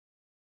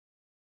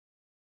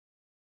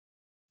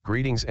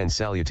Greetings and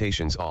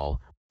salutations all,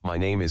 my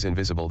name is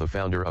Invisible, the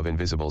founder of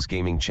Invisible's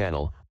gaming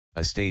channel,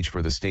 a stage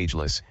for the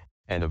stageless,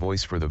 and a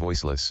voice for the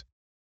voiceless.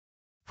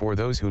 For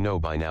those who know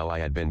by now, I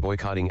had been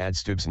boycotting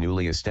Adstube's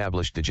newly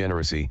established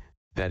degeneracy,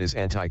 that is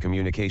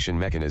anti-communication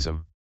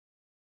mechanism.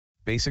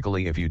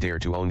 Basically, if you dare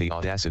to own the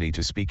audacity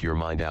to speak your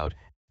mind out,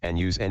 and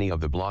use any of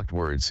the blocked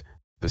words,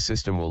 the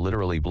system will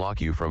literally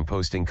block you from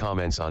posting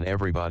comments on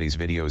everybody's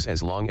videos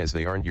as long as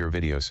they aren't your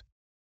videos.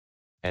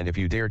 And if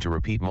you dare to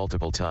repeat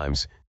multiple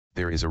times,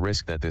 there is a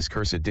risk that this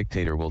cursed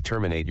dictator will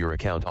terminate your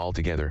account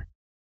altogether.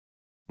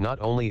 Not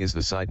only is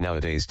the site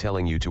nowadays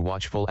telling you to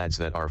watch full ads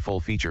that are full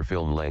feature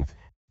film length,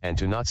 and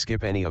to not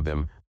skip any of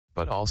them,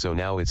 but also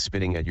now it's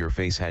spitting at your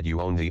face had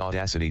you owned the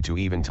audacity to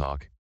even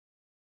talk.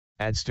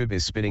 Adstube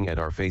is spitting at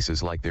our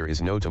faces like there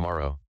is no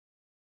tomorrow.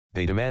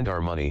 They demand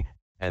our money,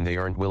 and they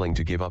aren't willing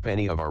to give up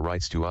any of our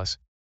rights to us.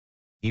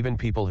 Even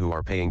people who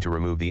are paying to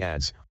remove the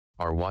ads,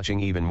 are watching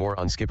even more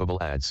unskippable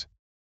ads.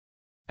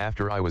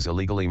 After I was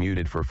illegally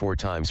muted for 4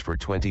 times for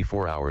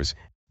 24 hours,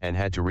 and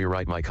had to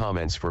rewrite my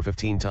comments for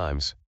 15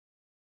 times.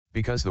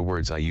 Because the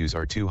words I use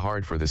are too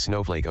hard for the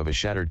snowflake of a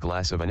shattered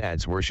glass of an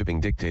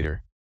ads-worshipping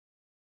dictator.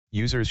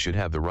 Users should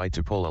have the right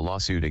to pull a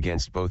lawsuit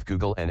against both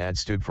Google and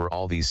Adstube for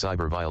all these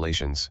cyber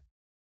violations.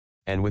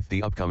 And with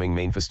the upcoming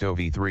Manifesto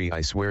v3, I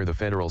swear the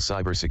federal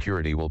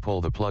cybersecurity will pull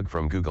the plug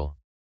from Google.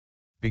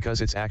 Because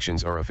its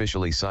actions are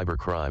officially cyber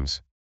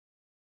crimes.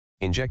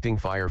 Injecting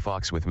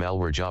Firefox with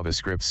malware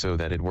JavaScript so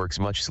that it works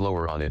much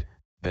slower on it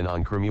than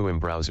on Chromium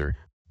browser,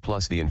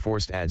 plus the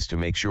enforced ads to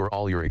make sure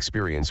all your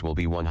experience will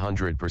be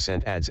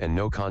 100% ads and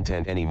no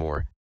content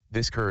anymore,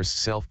 this cursed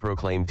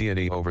self-proclaimed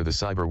deity over the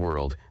cyber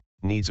world,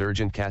 needs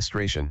urgent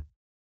castration.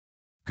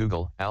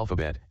 Google,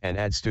 Alphabet, and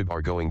Adstube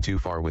are going too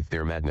far with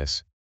their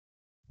madness.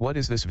 What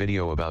is this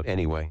video about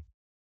anyway?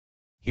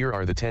 Here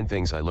are the 10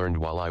 things I learned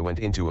while I went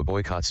into a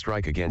boycott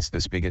strike against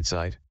this bigot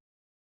site.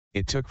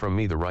 It took from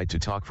me the right to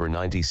talk for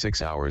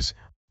 96 hours,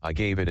 I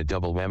gave it a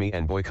double whammy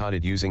and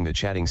boycotted using the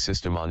chatting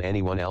system on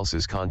anyone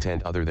else's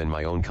content other than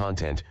my own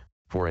content,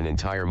 for an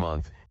entire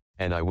month,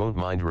 and I won't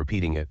mind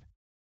repeating it.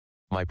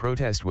 My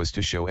protest was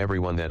to show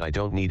everyone that I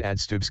don't need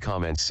Adstube's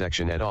comments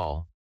section at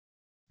all.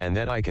 And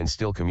that I can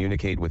still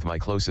communicate with my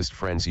closest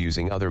friends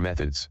using other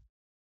methods.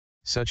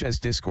 Such as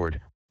Discord,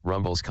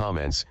 Rumble's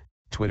comments,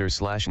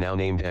 Twitter/now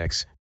named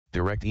X,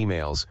 direct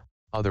emails,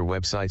 other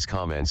websites'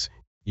 comments,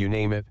 you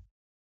name it.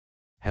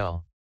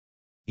 Hell.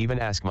 Even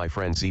ask my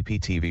friend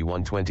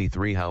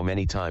ZPTV123 how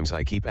many times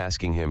I keep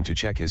asking him to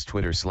check his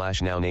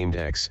Twitter/now named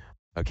X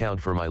account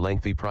for my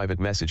lengthy private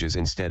messages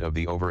instead of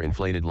the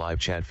overinflated live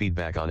chat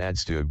feedback on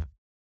Adstube.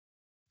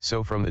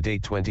 So from the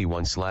date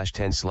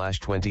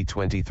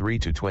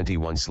 21/10/2023 to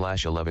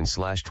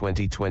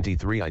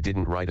 21/11/2023 I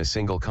didn't write a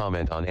single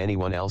comment on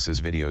anyone else's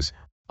videos,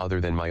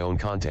 other than my own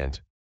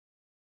content.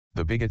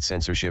 The bigot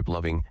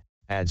censorship-loving,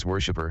 ads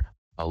worshipper,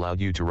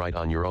 allowed you to write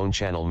on your own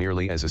channel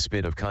merely as a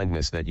spit of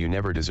kindness that you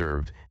never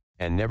deserved,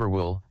 and never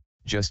will,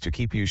 just to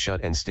keep you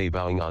shut and stay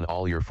bowing on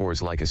all your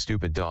fours like a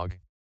stupid dog.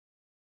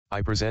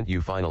 I present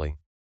you finally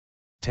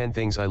 10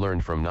 things I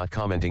learned from not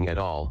commenting at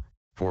all,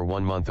 for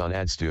 1 month on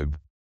Adstube.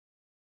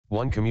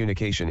 1.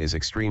 Communication is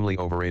extremely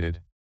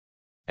overrated.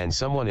 And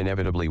someone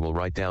inevitably will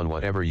write down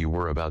whatever you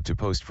were about to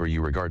post for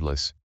you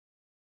regardless.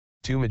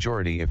 2.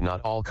 Majority if not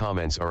all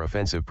comments are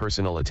offensive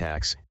personal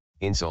attacks,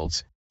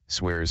 insults,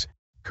 swears,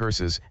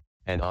 curses,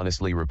 and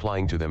honestly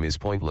replying to them is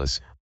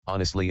pointless.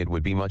 Honestly, it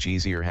would be much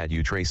easier had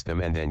you traced them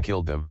and then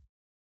killed them.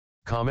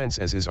 Comments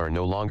as is are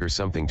no longer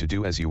something to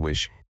do as you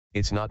wish,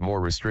 it's not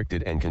more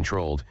restricted and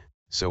controlled,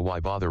 so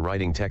why bother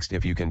writing text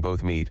if you can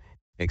both meet,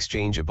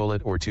 exchange a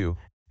bullet or two,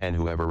 and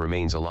whoever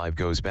remains alive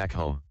goes back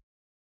home.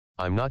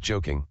 I'm not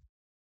joking.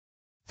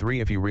 3.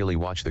 If you really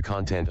watch the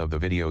content of the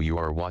video you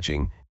are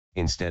watching,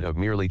 instead of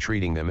merely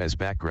treating them as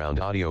background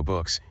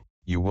audiobooks,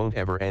 you won't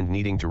ever end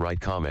needing to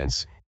write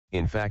comments.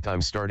 In fact,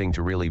 I'm starting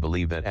to really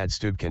believe that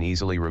Adstube can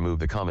easily remove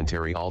the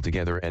commentary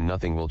altogether and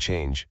nothing will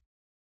change.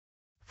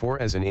 4.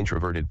 As an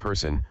introverted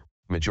person,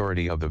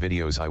 majority of the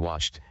videos I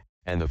watched,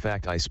 and the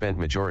fact I spent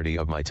majority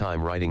of my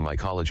time writing my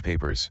college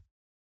papers,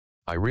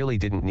 I really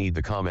didn't need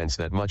the comments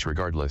that much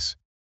regardless.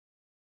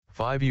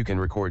 5. You can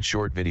record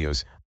short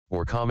videos,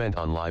 or comment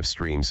on live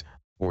streams,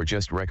 or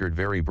just record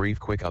very brief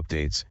quick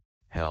updates.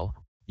 Hell,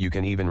 you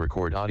can even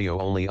record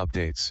audio-only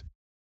updates.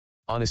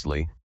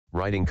 Honestly,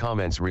 writing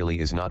comments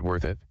really is not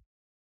worth it.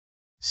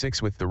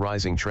 6. With the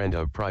rising trend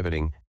of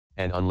privating,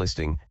 and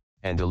unlisting,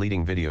 and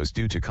deleting videos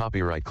due to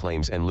copyright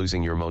claims and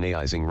losing your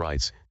monetizing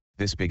rights,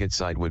 this bigot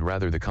site would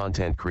rather the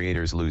content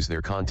creators lose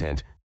their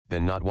content,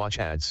 than not watch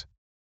ads.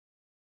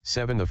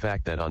 7. The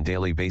fact that on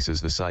daily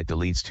basis the site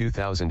deletes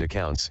 2,000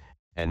 accounts,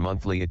 and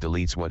monthly it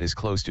deletes what is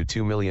close to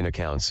 2 million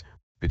accounts,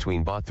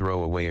 between bot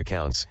throwaway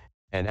accounts,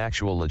 and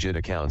actual legit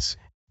accounts,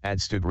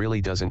 Adstube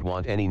really doesn't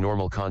want any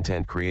normal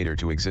content creator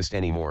to exist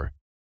anymore.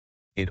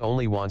 It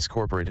only wants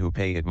corporate who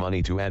pay it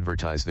money to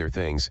advertise their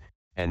things,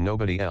 and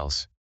nobody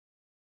else.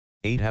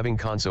 8. Having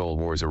console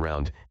wars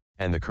around,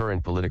 and the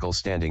current political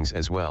standings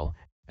as well,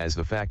 as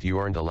the fact you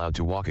aren't allowed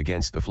to walk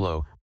against the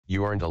flow,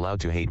 you aren't allowed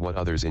to hate what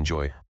others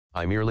enjoy,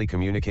 I merely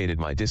communicated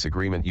my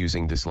disagreement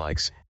using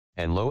dislikes,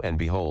 and lo and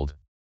behold.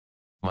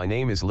 My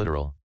name is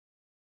literal.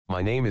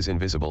 My name is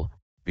invisible,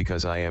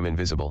 because I am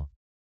invisible.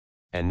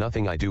 And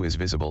nothing I do is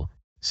visible,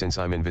 since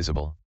I'm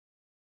invisible.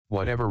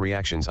 Whatever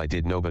reactions I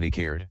did, nobody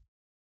cared.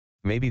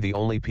 Maybe the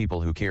only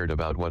people who cared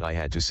about what I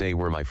had to say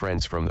were my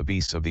friends from the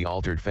Beasts of the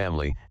Altered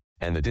family,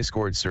 and the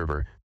Discord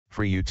server,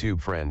 free YouTube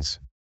friends.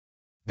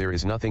 There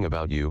is nothing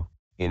about you,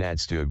 in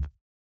Adstube.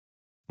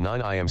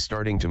 9. I am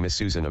starting to miss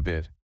Susan a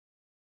bit.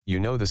 You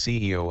know, the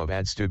CEO of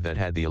Adstube that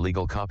had the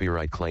illegal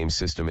copyright claims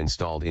system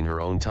installed in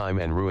her own time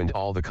and ruined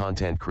all the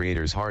content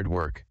creators' hard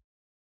work.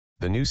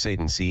 The new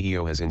Satan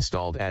CEO has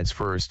installed ads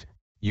first,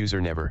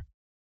 user never.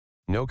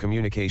 No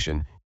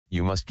communication,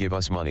 you must give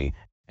us money,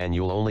 and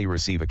you'll only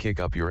receive a kick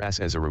up your ass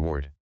as a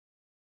reward.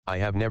 I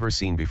have never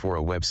seen before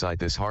a website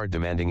this hard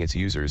demanding its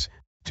users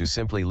to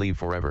simply leave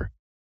forever.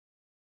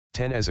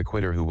 10. As a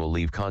quitter who will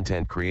leave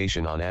content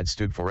creation on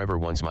Adstube forever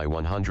once my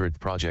 100th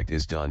project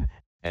is done,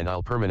 and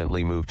I'll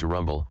permanently move to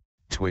Rumble,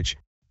 Twitch,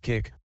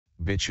 Kick,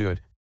 BitChute,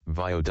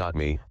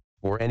 Vio.me,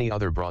 or any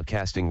other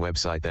broadcasting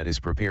website that is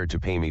prepared to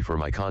pay me for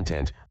my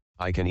content,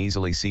 I can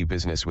easily see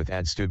business with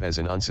Adstube as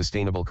an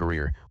unsustainable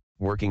career.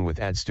 Working with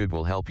Adstube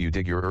will help you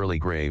dig your early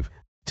grave,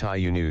 tie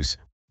you noose,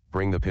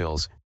 bring the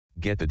pills,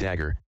 get the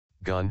dagger,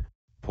 gun,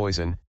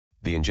 poison,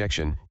 the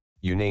injection,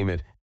 you name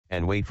it,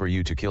 and wait for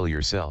you to kill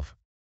yourself.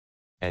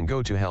 And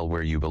go to hell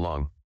where you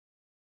belong.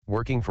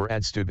 Working for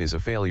Adstube is a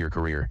failure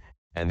career,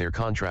 and their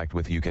contract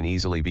with you can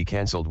easily be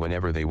cancelled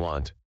whenever they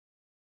want.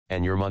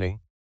 And your money?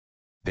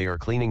 They are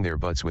cleaning their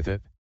butts with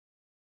it.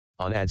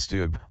 On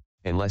Adstube,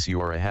 unless you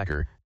are a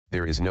hacker,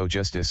 there is no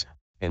justice,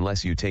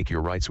 unless you take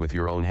your rights with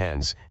your own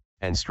hands,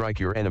 and strike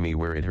your enemy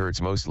where it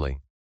hurts mostly.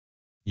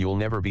 You'll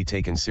never be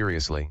taken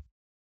seriously.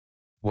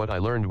 What I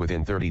learned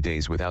within 30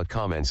 days without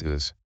comments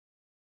is,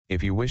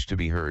 if you wish to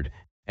be heard,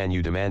 and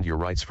you demand your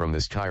rights from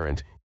this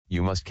tyrant,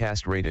 you must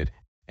castrate it,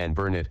 and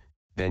burn it,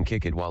 then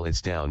kick it while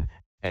it's down,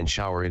 and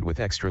shower it with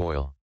extra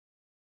oil.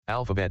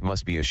 Alphabet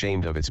must be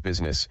ashamed of its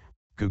business.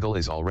 Google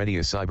is already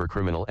a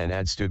cybercriminal and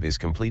Adstube is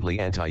completely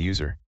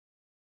anti-user.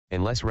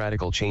 Unless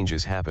radical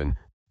changes happen,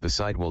 the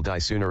site will die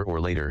sooner or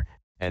later,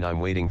 and I'm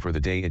waiting for the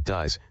day it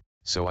dies,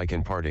 so I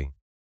can party.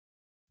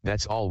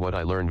 That's all what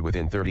I learned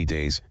within 30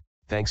 days,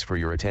 thanks for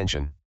your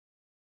attention.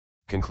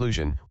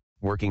 Conclusion: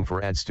 working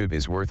for Adstube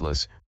is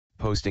worthless,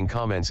 posting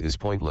comments is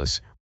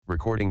pointless,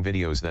 recording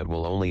videos that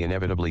will only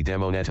inevitably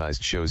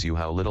demonetized shows you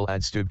how little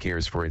Adstube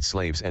cares for its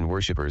slaves and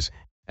worshippers,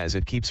 as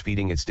it keeps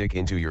feeding its dick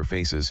into your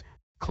faces,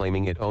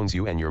 claiming it owns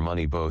you and your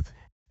money both,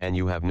 and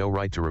you have no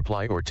right to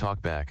reply or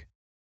talk back.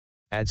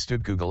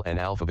 Adstube, Google and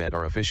Alphabet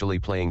are officially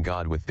playing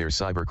God with their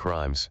cyber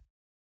crimes.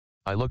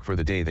 I look for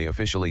the day they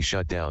officially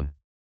shut down.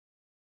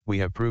 We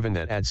have proven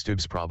that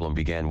Adstube's problem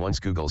began once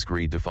Google's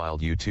greed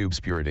defiled YouTube's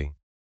purity.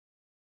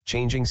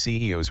 Changing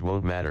CEOs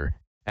won't matter.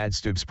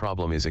 Adstube's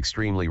problem is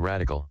extremely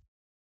radical.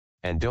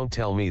 And don't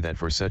tell me that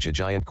for such a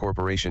giant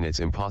corporation it's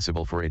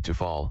impossible for it to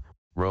fall.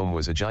 Rome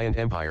was a giant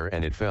empire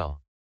and it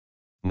fell.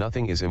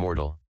 Nothing is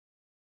immortal.